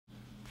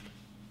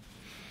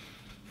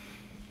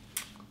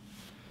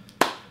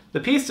The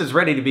Pista's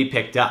ready to be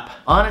picked up.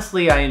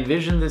 Honestly, I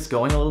envisioned this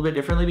going a little bit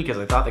differently because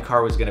I thought the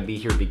car was gonna be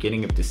here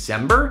beginning of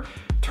December.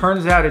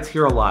 Turns out it's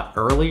here a lot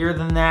earlier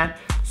than that.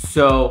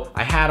 So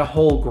I had a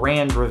whole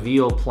grand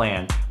reveal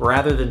plan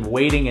rather than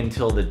waiting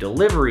until the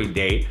delivery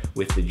date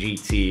with the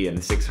GT and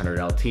the 600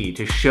 LT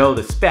to show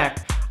the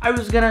spec. I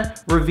was gonna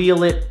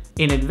reveal it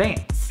in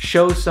advance.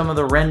 Show some of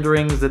the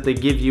renderings that they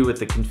give you with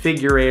the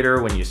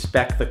configurator when you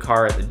spec the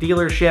car at the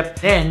dealership.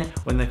 Then,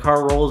 when the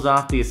car rolls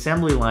off the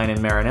assembly line in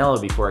Maranello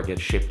before it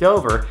gets shipped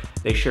over,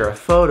 they share a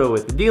photo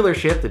with the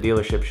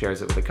dealership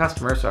shares it with the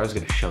customer, so I was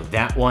gonna show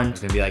that one. I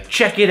was gonna be like,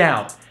 check it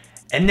out.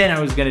 And then I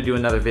was gonna do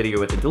another video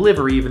with the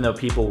delivery, even though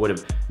people would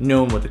have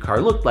known what the car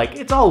looked like.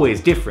 It's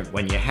always different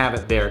when you have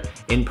it there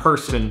in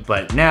person,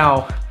 but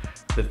now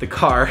that the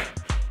car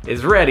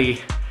is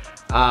ready,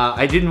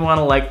 I didn't want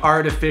to like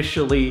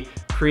artificially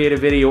create a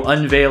video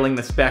unveiling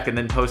the spec and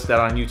then post that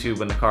on YouTube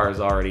when the car is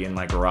already in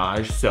my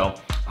garage. So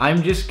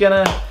I'm just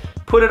gonna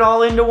put it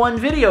all into one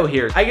video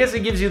here. I guess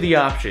it gives you the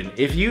option.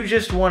 If you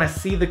just want to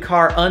see the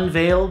car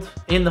unveiled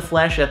in the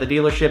flesh at the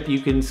dealership, you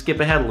can skip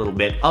ahead a little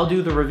bit. I'll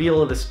do the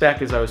reveal of the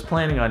spec as I was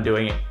planning on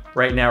doing it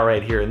right now,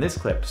 right here in this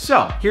clip.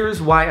 So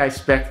here's why I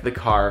spec'd the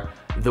car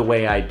the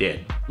way I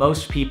did.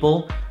 Most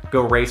people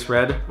go race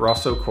red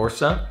Rosso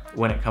Corsa.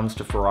 When it comes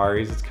to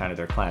Ferraris, it's kind of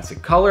their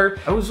classic color.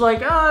 I was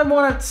like, oh, I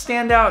want to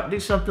stand out, do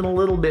something a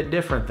little bit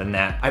different than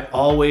that. I've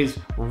always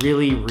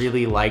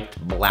really liked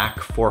black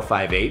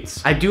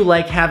 458s. I do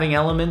like having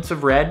elements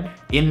of red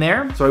in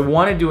there, so I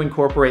wanted to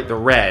incorporate the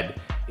red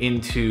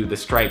into the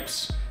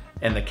stripes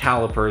and the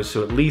calipers,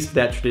 so at least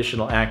that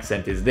traditional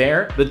accent is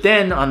there. But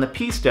then on the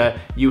Pista,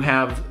 you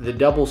have the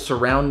double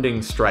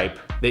surrounding stripe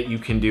that you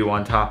can do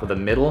on top of the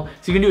middle.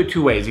 So you can do it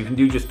two ways. You can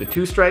do just the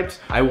two stripes.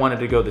 I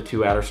wanted to go the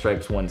two outer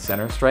stripes, one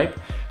center stripe.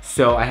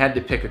 So I had to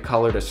pick a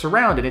color to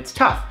surround, and it's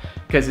tough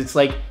because it's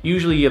like,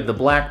 usually you have the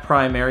black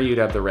primary, you'd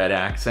have the red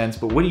accents,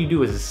 but what do you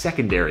do as a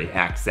secondary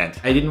accent?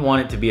 I didn't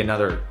want it to be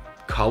another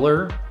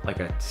color, like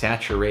a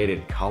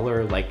saturated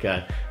color, like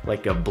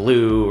a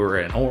blue or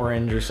an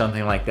orange or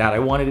something like that. I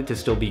wanted it to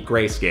still be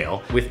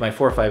grayscale. With my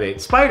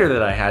 458 Spider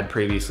that I had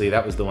previously,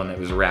 that was the one that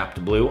was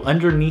wrapped blue.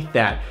 Underneath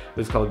that, it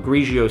was called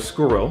Grigio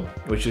Scuro,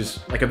 which is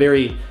like a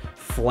very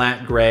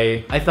flat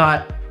gray. I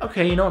thought,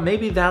 okay, you know what,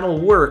 maybe that'll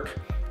work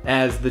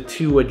as the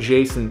two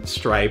adjacent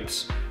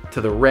stripes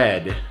to the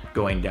red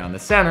going down the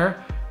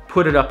center.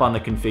 Put it up on the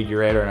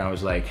configurator and I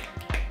was like,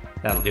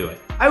 that'll do it.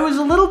 I was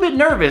a little bit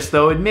nervous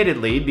though,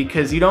 admittedly,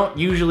 because you don't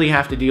usually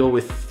have to deal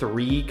with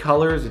three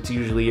colors. It's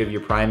usually of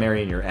your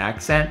primary and your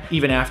accent,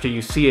 even after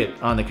you see it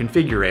on the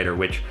configurator,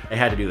 which I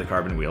had to do the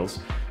carbon wheels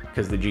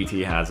because the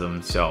GT has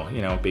them. So,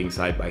 you know, being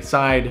side by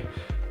side,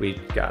 we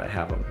gotta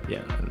have them,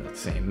 yeah, in the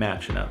same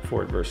matching up,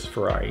 Ford versus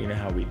Ferrari, you know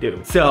how we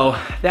do. So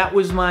that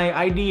was my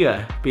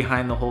idea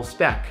behind the whole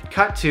spec.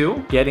 Cut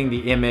to getting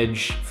the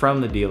image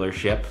from the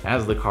dealership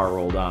as the car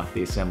rolled off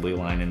the assembly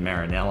line in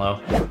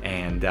Maranello,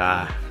 and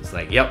it's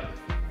like, yep,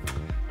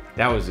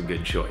 that was a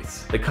good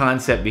choice. The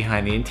concept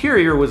behind the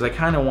interior was I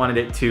kind of wanted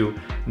it to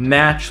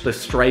match the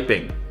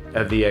striping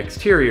of the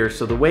exterior,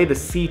 so the way the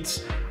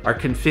seats are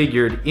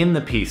configured in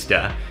the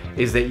Pista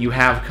is that you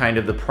have kind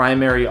of the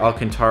primary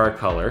Alcantara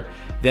color.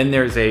 Then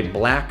there's a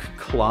black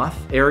cloth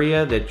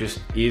area that just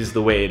is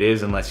the way it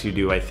is unless you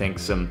do, I think,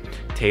 some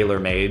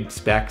tailor-made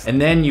specs. And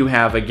then you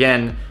have,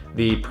 again,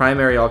 the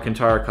primary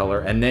Alcantara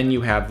color, and then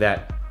you have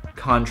that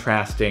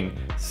contrasting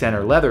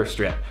center leather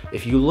strip.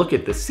 If you look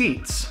at the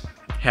seats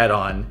head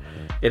on,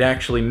 it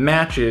actually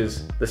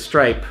matches the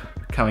stripe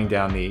coming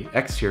down the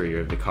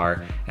exterior of the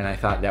car, and I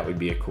thought that would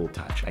be a cool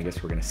touch. I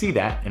guess we're gonna see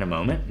that in a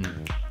moment,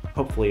 and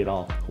hopefully it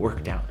all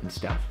worked out and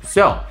stuff.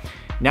 So,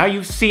 now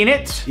you've seen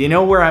it, you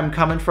know where I'm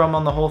coming from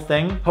on the whole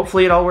thing.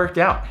 Hopefully it all worked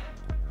out.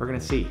 We're gonna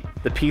see.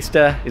 The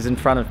Pista is in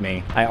front of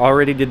me. I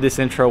already did this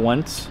intro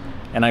once,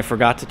 and I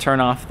forgot to turn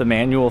off the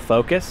manual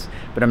focus,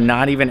 but I'm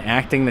not even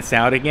acting this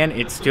out again.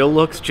 It still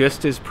looks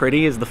just as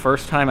pretty as the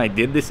first time I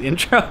did this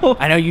intro.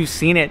 I know you've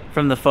seen it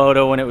from the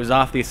photo when it was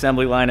off the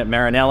assembly line at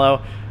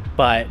Maranello,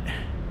 but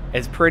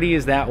as pretty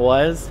as that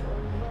was,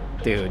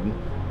 dude,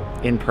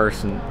 in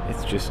person,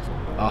 it's just,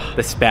 oh,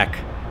 the spec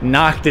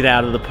knocked it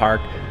out of the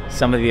park.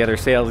 Some of the other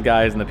sales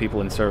guys and the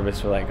people in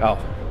service were like, oh,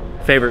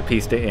 favorite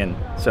Pista in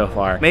so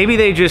far. Maybe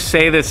they just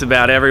say this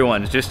about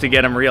everyone just to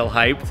get them real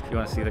hyped. You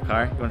wanna see the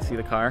car? You wanna see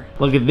the car?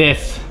 Look at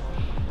this.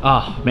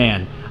 Oh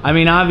man. I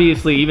mean,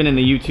 obviously, even in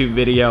the YouTube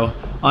video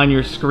on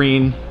your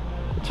screen,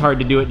 it's hard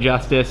to do it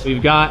justice.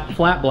 We've got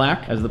flat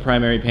black as the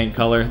primary paint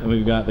color, and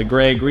we've got the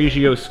gray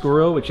Grigio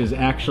Scuro, which is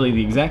actually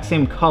the exact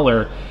same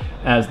color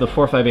as the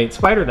 458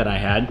 Spider that I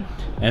had.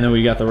 And then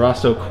we got the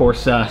Rosso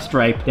Corsa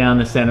stripe down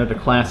the center, the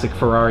classic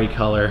Ferrari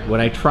color.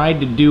 What I tried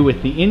to do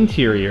with the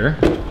interior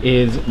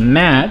is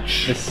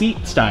match the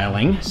seat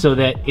styling so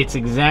that it's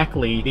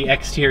exactly the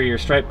exterior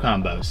stripe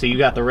combo. So you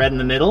got the red in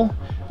the middle,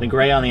 the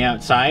gray on the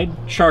outside,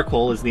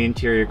 charcoal is the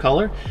interior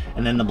color,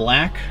 and then the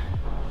black,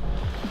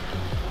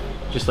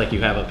 just like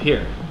you have up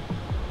here.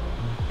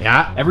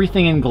 Yeah,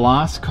 everything in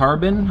gloss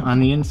carbon on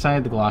the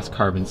inside, the gloss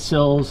carbon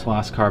sills,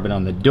 gloss carbon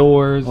on the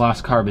doors,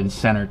 gloss carbon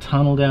center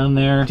tunnel down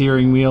there,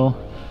 steering wheel.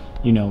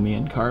 You know me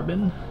in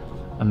carbon,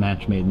 a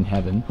match made in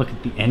heaven. Look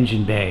at the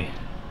engine bay.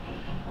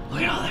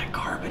 Look at all that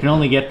carbon. You can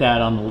only get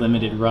that on the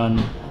limited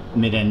run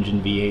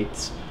mid-engine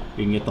V8s.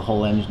 You can get the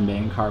whole engine bay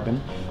in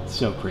carbon. It's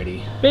so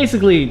pretty.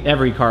 Basically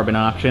every carbon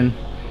option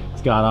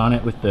it's got on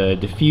it with the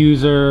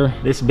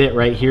diffuser. This bit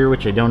right here,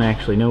 which I don't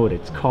actually know what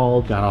it's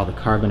called. Got all the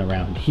carbon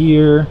around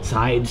here,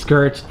 side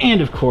skirts,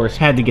 and of course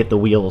had to get the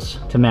wheels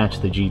to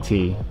match the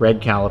GT. Red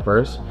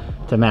calipers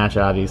to match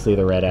obviously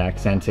the red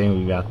accenting.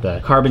 We've got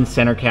the carbon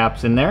center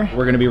caps in there.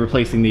 We're gonna be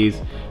replacing these,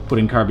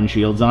 putting carbon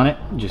shields on it,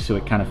 just so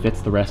it kind of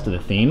fits the rest of the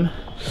theme.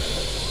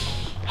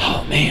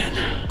 Oh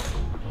man.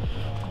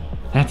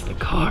 That's the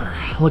car.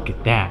 Look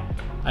at that.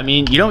 I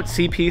mean, you don't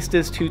see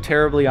Pistas too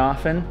terribly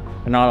often.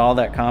 They're not all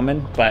that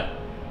common, but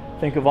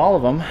think of all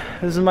of them,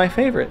 this is my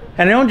favorite.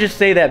 And I don't just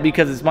say that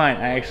because it's mine.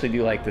 I actually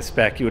do like the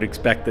spec. You would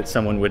expect that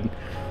someone would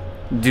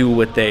do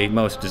what they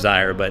most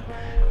desire, but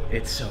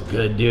it's so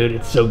good, dude.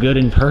 It's so good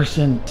in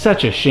person.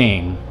 Such a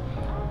shame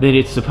that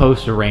it's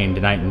supposed to rain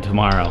tonight and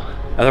tomorrow.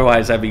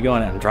 Otherwise, I'd be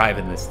going out and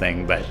driving this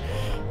thing, but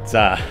it's,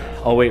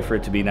 I'll wait for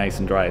it to be nice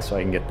and dry so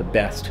I can get the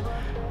best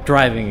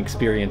driving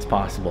experience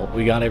possible.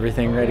 We got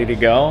everything ready to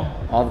go,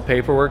 all the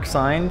paperwork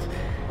signed.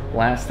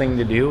 Last thing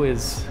to do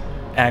is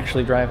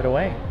actually drive it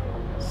away.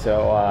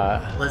 So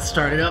let's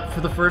start it up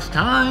for the first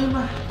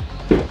time.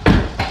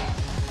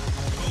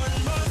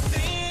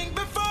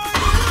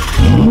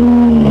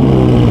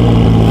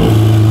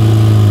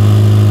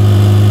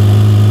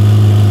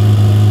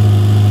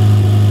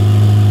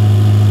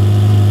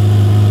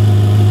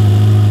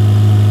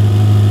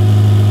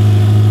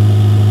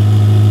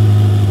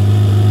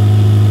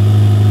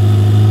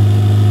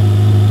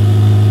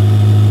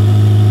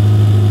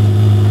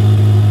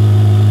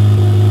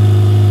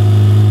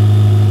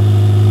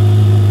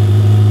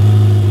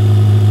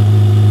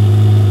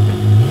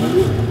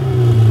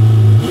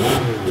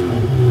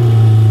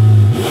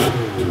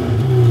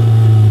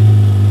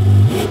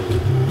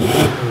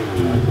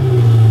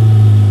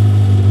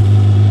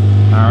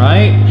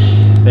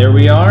 There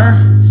we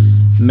are,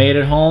 made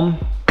it home,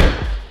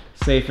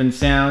 safe and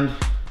sound.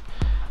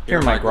 Here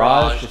in my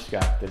garage, just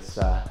got this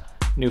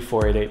new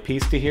 488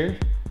 Pista here.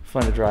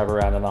 Fun to drive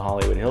around in the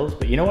Hollywood Hills,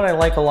 but you know what I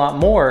like a lot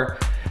more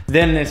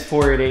than this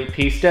 488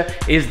 Pista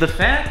is the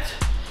fact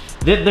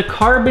that the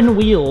carbon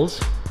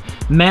wheels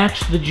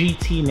match the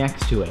GT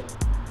next to it.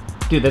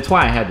 Dude, that's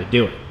why I had to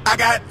do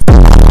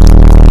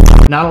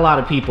it. Not a lot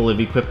of people have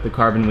equipped the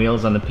carbon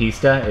wheels on the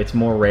Pista. It's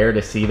more rare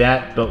to see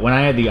that, but when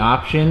I had the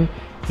option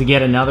to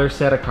get another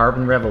set of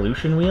Carbon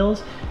Revolution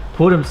wheels,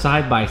 put them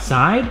side by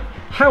side,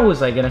 how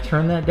was I gonna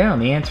turn that down?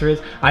 The answer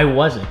is I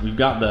wasn't. We've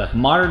got the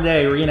modern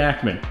day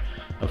reenactment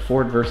of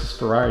Ford versus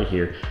Ferrari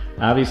here.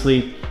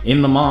 Obviously,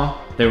 in Le Mans,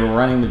 they were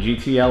running the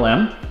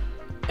GT-LM,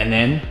 and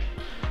then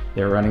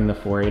they're running the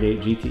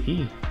 488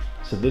 GTE.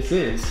 So this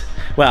is,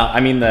 well, I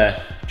mean,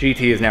 the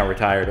GT is now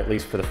retired, at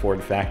least for the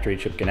Ford factory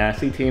Chip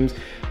Ganassi teams,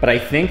 but I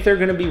think they're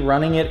gonna be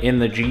running it in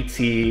the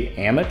GT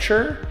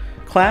Amateur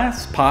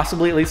class,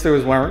 possibly. At least there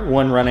was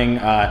one running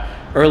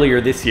earlier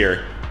this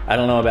year. I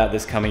don't know about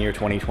this coming year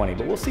 2020,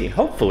 but we'll see.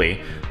 Hopefully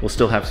we'll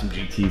still have some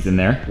GTs in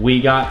there. We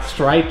got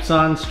stripes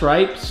on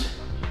stripes,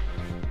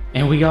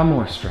 and we got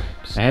more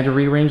stripes. I had to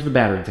rearrange the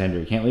battery tender.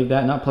 You can't leave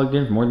that not plugged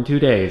in for more than 2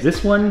 days.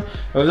 This one,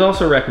 I was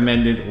also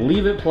recommended,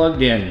 leave it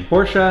plugged in.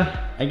 Porsche,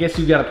 I guess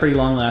you've got a pretty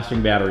long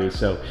lasting battery,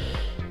 so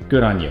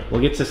good on you.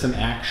 We'll get to some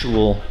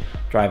actual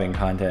driving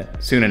content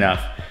soon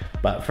enough.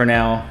 But for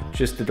now,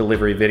 just a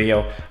delivery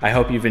video. I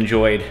hope you've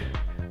enjoyed.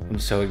 I'm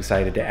so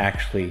excited to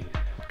actually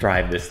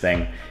drive this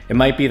thing. It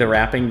might be the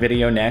wrapping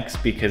video next,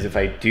 because if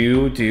I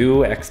do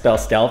XPEL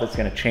Stealth, it's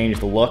gonna change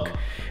the look.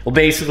 We'll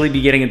basically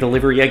be getting a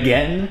delivery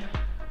again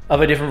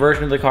of a different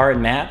version of the car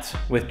in matte,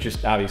 with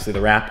just obviously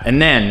the wrap.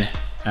 And then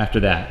after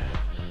that,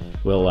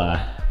 we'll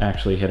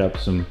actually hit up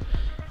some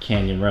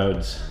canyon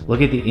roads.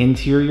 Look at the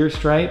interior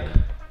stripe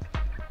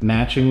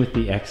matching with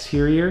the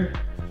exterior.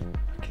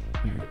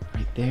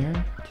 Right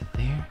there.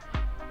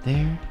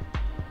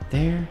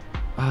 There.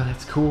 Oh,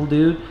 that's cool,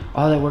 dude.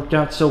 Oh, that worked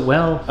out so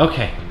well.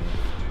 Okay.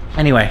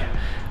 Anyway,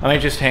 I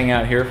might just hang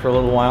out here for a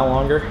little while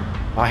longer.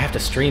 Oh, I have to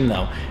stream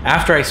though.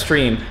 After I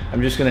stream,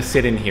 I'm just gonna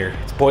sit in here.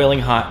 It's boiling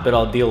hot, but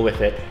I'll deal with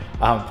it.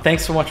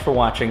 Thanks so much for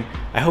watching.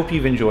 I hope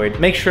you've enjoyed.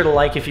 Make sure to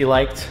like if you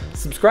liked.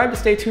 Subscribe to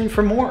stay tuned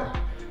for more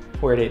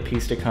 488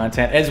 Pista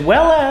content, as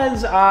well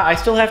as I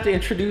still have to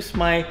introduce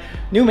my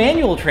new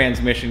manual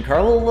transmission car,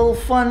 a little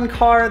fun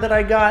car that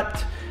I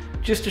got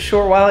just a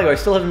short while ago. I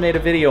still haven't made a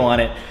video on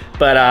it,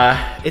 but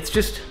it's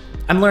just,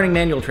 I'm learning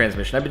manual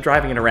transmission. I've been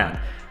driving it around.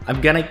 I'm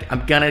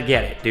gonna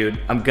get it, dude.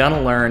 I'm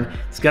gonna learn.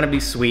 It's gonna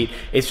be sweet.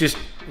 It's a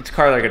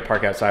car that I could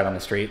park outside on the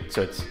street,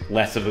 so it's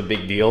less of a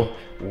big deal.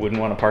 Wouldn't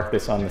want to park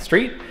this on the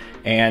street.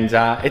 And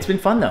it's been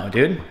fun though,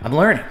 dude. I'm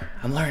learning.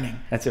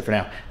 That's it for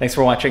now. Thanks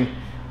for watching,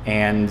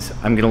 and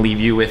I'm gonna leave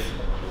you with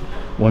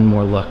one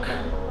more look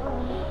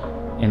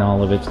in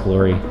all of its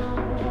glory.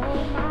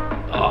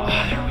 Oh,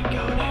 there we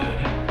go,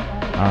 dude.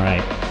 All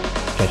right.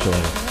 catch you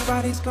later.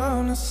 Nobody's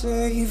gonna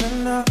save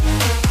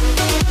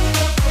enough.